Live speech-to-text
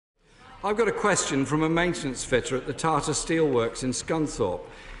I've got a question from a maintenance fitter at the Tata Steelworks in Scunthorpe.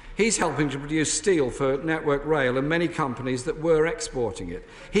 He's helping to produce steel for Network Rail and many companies that were exporting it.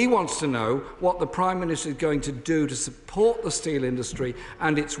 He wants to know what the Prime Minister is going to do to support the steel industry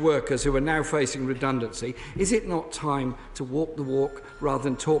and its workers who are now facing redundancy. Is it not time to walk the walk rather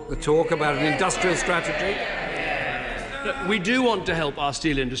than talk the talk about an industrial strategy? We do want to help our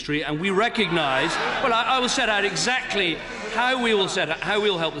steel industry, and we recognise. Well, I will set out exactly how we will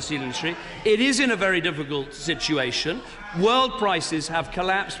help the steel industry. It is in a very difficult situation. World prices have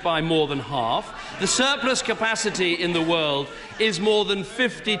collapsed by more than half. The surplus capacity in the world is more than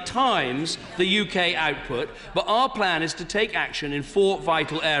 50 times the UK output, but our plan is to take action in 4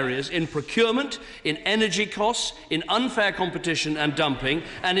 vital areas: in procurement, in energy costs, in unfair competition and dumping,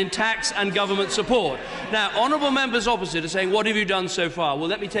 and in tax and government support. Now, honourable members opposite are saying, what have you done so far? Well,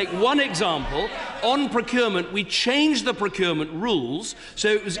 let me take one example. On procurement, we changed the procurement rules so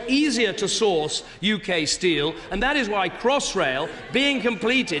it was easier to source UK steel, and that is why Crossrail, being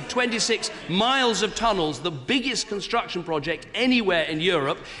completed, 26 miles of tunnels, the biggest construction project anywhere in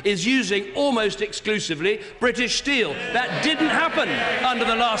Europe, is using almost exclusively British steel. That didn't happen under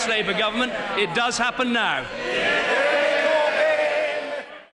the last Labour government. It does happen now.